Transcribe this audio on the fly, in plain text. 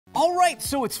Alright,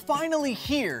 so it's finally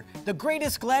here. The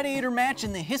greatest gladiator match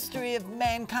in the history of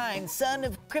mankind. Son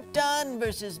of Krypton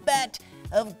versus Bat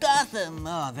of Gotham.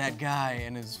 Oh, that guy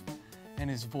and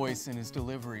his voice and his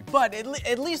delivery. But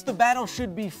at least the battle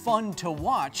should be fun to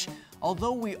watch,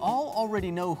 although we all already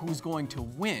know who's going to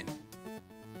win.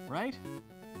 Right?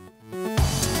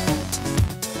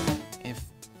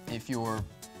 If you're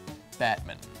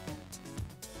Batman.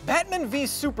 Batman v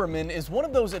Superman is one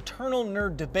of those eternal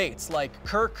nerd debates like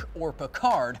Kirk or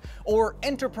Picard, or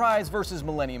Enterprise versus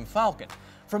Millennium Falcon.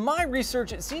 From my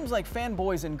research, it seems like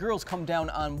fanboys and girls come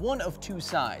down on one of two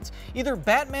sides. Either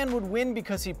Batman would win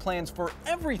because he plans for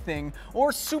everything,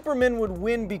 or Superman would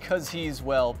win because he's,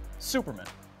 well, Superman.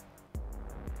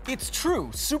 It's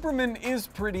true, Superman is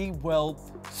pretty, well,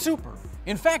 super.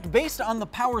 In fact, based on the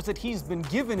powers that he's been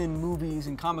given in movies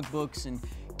and comic books and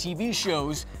TV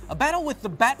shows, a battle with the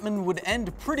Batman would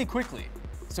end pretty quickly.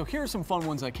 So here are some fun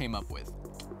ones I came up with.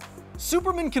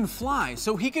 Superman can fly,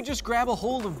 so he could just grab a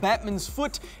hold of Batman's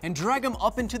foot and drag him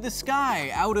up into the sky,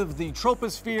 out of the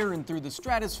troposphere and through the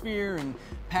stratosphere and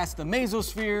past the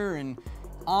mesosphere and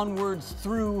onwards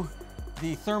through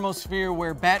the thermosphere,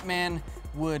 where Batman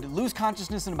would lose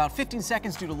consciousness in about 15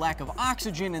 seconds due to lack of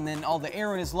oxygen, and then all the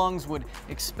air in his lungs would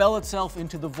expel itself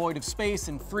into the void of space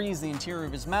and freeze the interior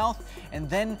of his mouth, and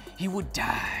then he would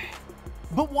die.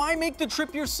 But why make the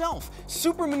trip yourself?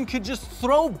 Superman could just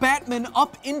throw Batman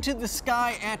up into the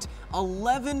sky at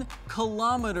 11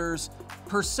 kilometers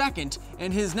per second,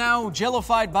 and his now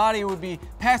jellified body would be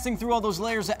passing through all those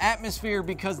layers of atmosphere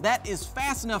because that is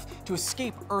fast enough to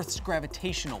escape Earth's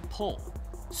gravitational pull.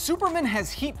 Superman has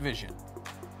heat vision.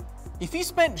 If he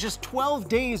spent just 12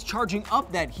 days charging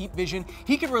up that heat vision,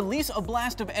 he could release a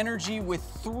blast of energy with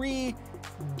 3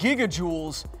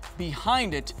 gigajoules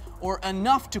behind it, or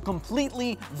enough to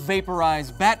completely vaporize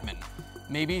Batman.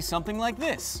 Maybe something like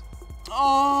this.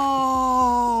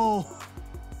 Oh!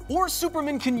 Or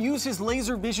Superman can use his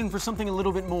laser vision for something a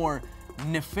little bit more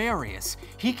nefarious.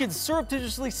 He could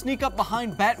surreptitiously sneak up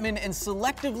behind Batman and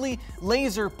selectively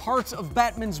laser parts of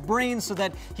Batman's brain so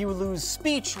that he would lose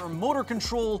speech or motor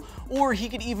control, or he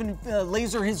could even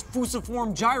laser his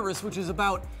fusiform gyrus, which is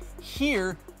about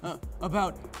here,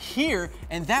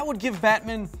 and that would give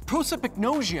Batman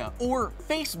prosopagnosia, or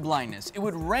face blindness. It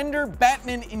would render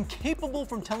Batman incapable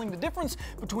from telling the difference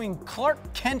between Clark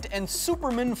Kent and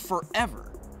Superman forever.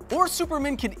 Or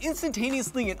Superman can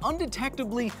instantaneously and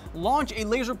undetectably launch a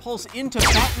laser pulse into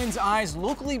Batman's eyes,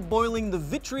 locally boiling the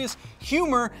vitreous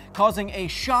humor, causing a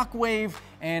shockwave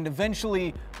and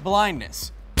eventually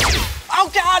blindness. Oh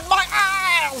God, my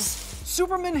eyes!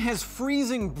 Superman has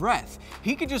freezing breath.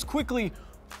 He could just quickly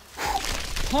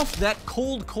puff that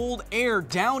cold air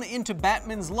down into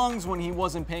Batman's lungs when he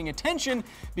wasn't paying attention,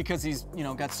 because he's,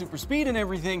 got super speed and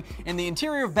everything, and the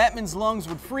interior of Batman's lungs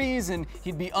would freeze and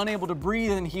he'd be unable to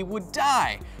breathe and he would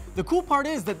die. The cool part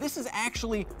is that this is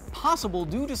actually possible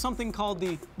due to something called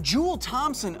the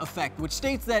Joule-Thomson effect, which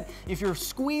states that if you're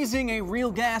squeezing a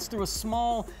real gas through a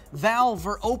small valve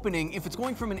or opening, if it's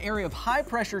going from an area of high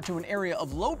pressure to an area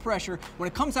of low pressure, when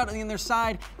it comes out on the other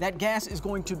side, that gas is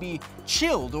going to be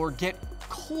chilled or get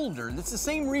colder. That's the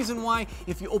same reason why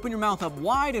if you open your mouth up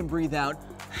wide and breathe out,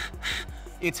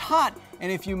 it's hot,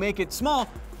 and if you make it small,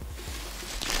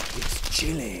 it's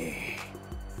chilly.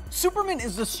 Superman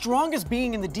is the strongest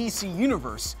being in the DC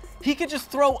universe. He could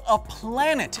just throw a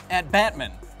planet at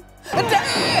Batman.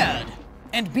 Dad!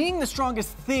 And being the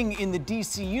strongest thing in the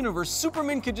DC universe,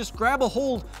 Superman could just grab a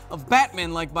hold of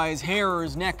Batman, like by his hair or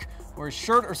his neck or his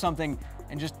shirt or something,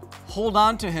 and just hold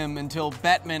on to him until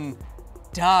Batman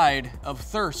died of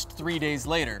thirst 3 days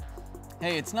later.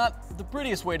 Hey, it's not the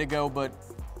prettiest way to go, but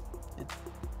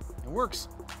it works.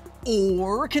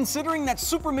 Or, considering that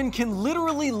Superman can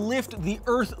literally lift the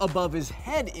Earth above his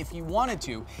head if he wanted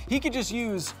to, he could just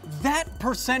use that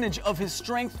percentage of his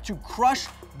strength to crush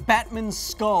Batman's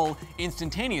skull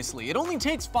instantaneously. It only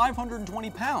takes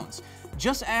 520 pounds.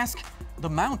 Just ask the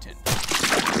Mountain.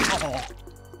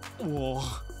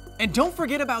 Oh. And don't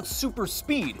forget about super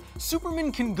speed.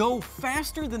 Superman can go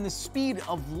faster than the speed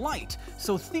of light.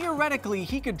 So theoretically,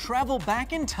 he could travel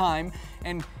back in time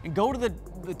and go to the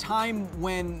time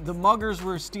when the muggers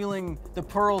were stealing the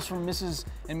pearls from Mrs.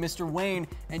 and Mr. Wayne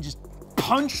and just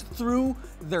punch through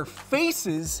their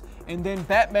faces, and then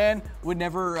Batman would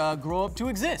never grow up to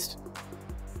exist.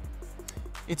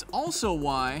 It's also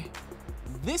why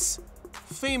this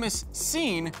famous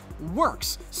scene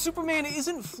works. Superman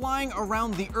isn't flying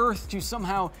around the Earth to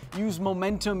somehow use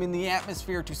momentum in the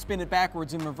atmosphere to spin it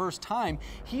backwards in reverse time.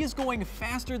 He is going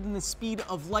faster than the speed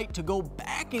of light to go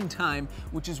back in time,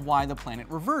 which is why the planet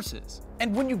reverses.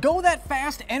 And when you go that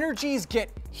fast, energies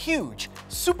get huge.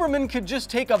 Superman could just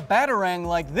take a batarang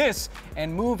like this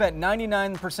and move at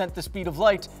 99% the speed of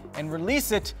light and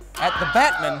release it at the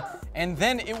Batman, and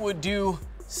then it would do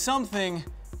something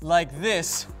like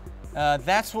this.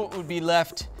 That's what would be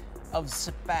left of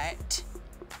Sabat.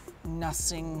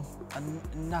 Nothing,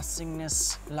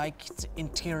 nothingness like the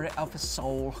interior of a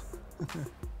soul.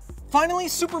 Finally,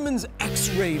 Superman's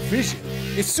X-ray vision.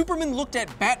 If Superman looked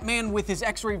at Batman with his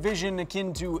X-ray vision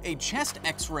akin to a chest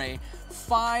X-ray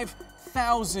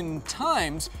 5,000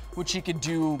 times, which he could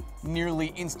do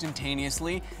nearly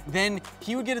instantaneously, then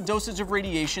he would get a dosage of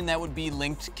radiation that would be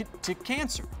linked to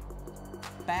cancer.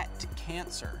 Bat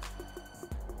cancer.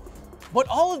 But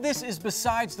all of this is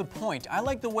besides the point. I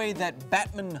like the way that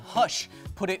Batman Hush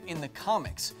put it in the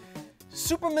comics.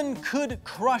 Superman could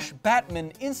crush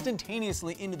Batman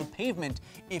instantaneously into the pavement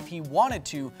if he wanted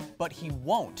to, but he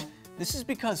won't. This is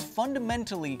because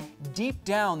fundamentally, deep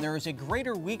down, there is a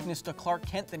greater weakness to Clark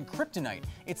Kent than kryptonite.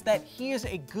 It's that he is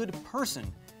a good person,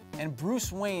 and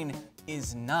Bruce Wayne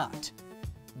is not.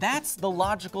 That's the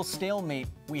logical stalemate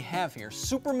we have here.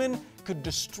 Superman could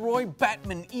destroy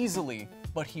Batman easily,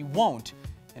 but he won't.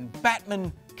 And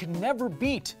Batman can never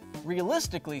beat,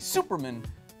 realistically, Superman,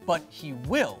 but he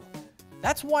will.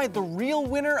 That's why the real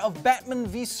winner of Batman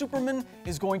v Superman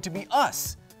is going to be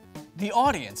us, the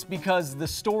audience, because the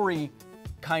story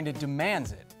kinda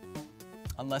demands it.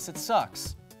 Unless it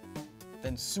sucks,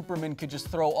 then Superman could just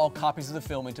throw all copies of the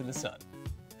film into the sun.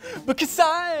 Because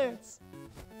science!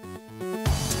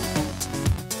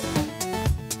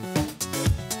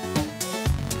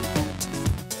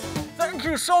 Thank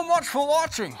you so much for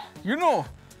watching. You know,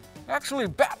 actually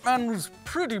Batman was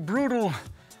pretty brutal.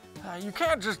 You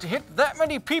can't just hit that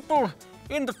many people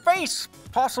in the face,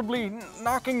 possibly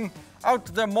knocking out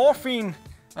their morphine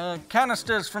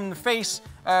canisters from the face,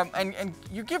 and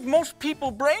you give most people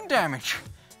brain damage.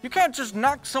 You can't just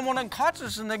knock someone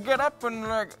unconscious and they get up and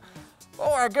like,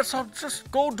 oh, I guess I'll just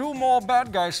go do more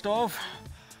bad guy stuff.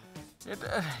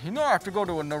 You know, I have to go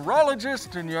to a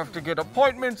neurologist and you have to get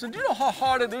appointments, and you know how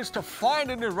hard it is to find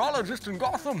a neurologist in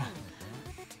Gotham?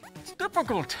 It's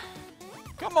difficult.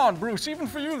 Come on, Bruce, even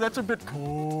for you, that's a bit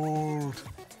cold.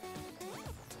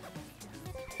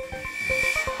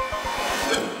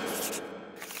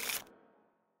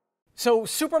 So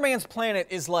Superman's planet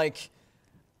is like,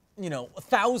 you know,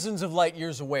 thousands of light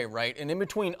years away, right? And in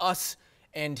between us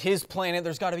and his planet,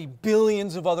 there's gotta be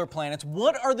billions of other planets.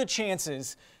 What are the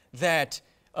chances that,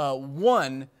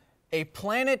 one, a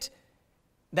planet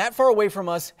that far away from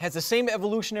us has the same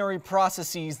evolutionary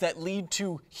processes that lead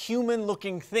to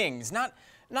human-looking things?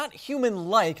 Not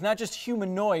human-like, not just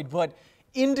humanoid, but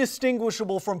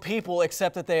indistinguishable from people,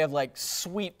 except that they have like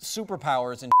sweet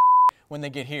superpowers and when they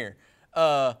get here.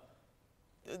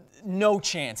 No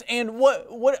chance. And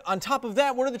what on top of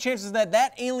that, what are the chances that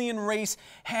that alien race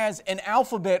has an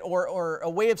alphabet or a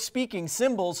way of speaking,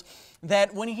 symbols,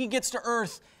 that when he gets to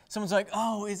Earth, someone's like,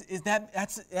 oh,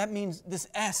 that means this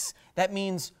S, that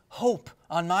means hope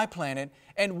on my planet.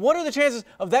 And what are the chances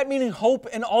of that meaning hope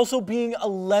and also being a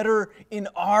letter in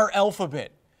our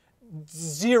alphabet?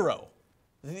 Zero.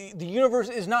 The universe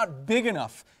is not big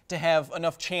enough to have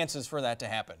enough chances for that to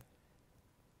happen.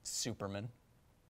 Superman.